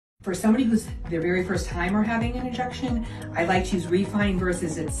For somebody who's their very first time or having an injection, I like to use Refine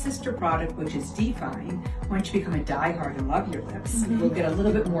versus its sister product, which is Define. Once you become a diehard and love your lips, you'll get a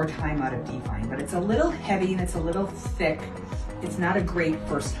little bit more time out of Define, but it's a little heavy and it's a little thick. It's not a great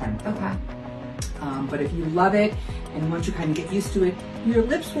first time filler. Okay. But if you love it, and once you kind of get used to it, your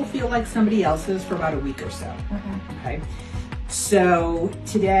lips will feel like somebody else's for about a week or so. Okay. So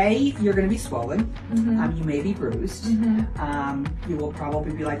today you're going to be swollen. You may be bruised. You will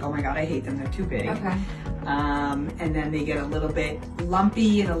probably be like, oh my God, I hate them. They're too big. Okay. And then they get a little bit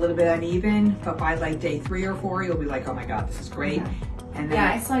lumpy and a little bit uneven. But by like day 3 or 4, you'll be like, oh my God, this is great. Okay. And then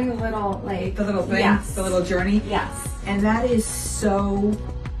Yeah, I saw your little like the little thing, yes. the little journey. Yes. And that is so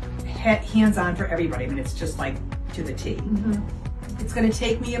hands-on for everybody. I mean, it's just like to the T. It's going to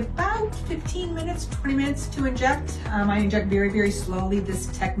take me about 15 minutes, 20 minutes to inject. I inject very, very slowly. This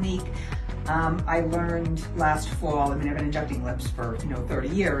technique I learned last fall. I mean, I've been injecting lips for 30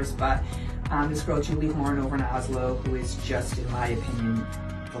 years, but this girl, Julie Horn over in Oslo, who is just, in my opinion,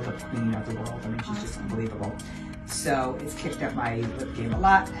 the lip queen of the world. I mean, she's just unbelievable. So it's kicked up my lip game a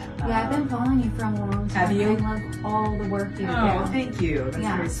lot. Yeah, I've been following you for a long time. Have you? I love all the work you do. Oh, thank you. That's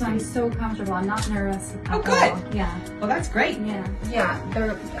yeah, very so sweet. I'm so comfortable. I'm not nervous. Oh, good. Yeah. Well, that's great. Yeah,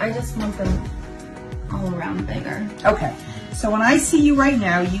 I just want them all around bigger. Okay. So when I see you right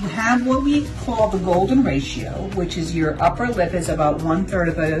now, you have what we call the golden ratio, which is your upper lip is about 1/3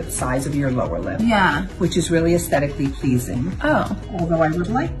 of the size of your lower lip. Yeah. Which is really aesthetically pleasing. Oh. Although I would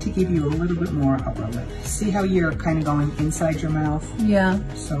like to give you a little bit more upper lip. See how you're kind of going inside your mouth? Yeah.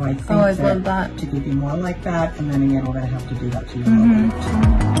 So I think love that. to give you more like that, and then again, we're going to have to do that to your lower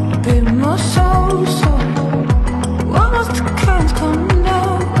lip too.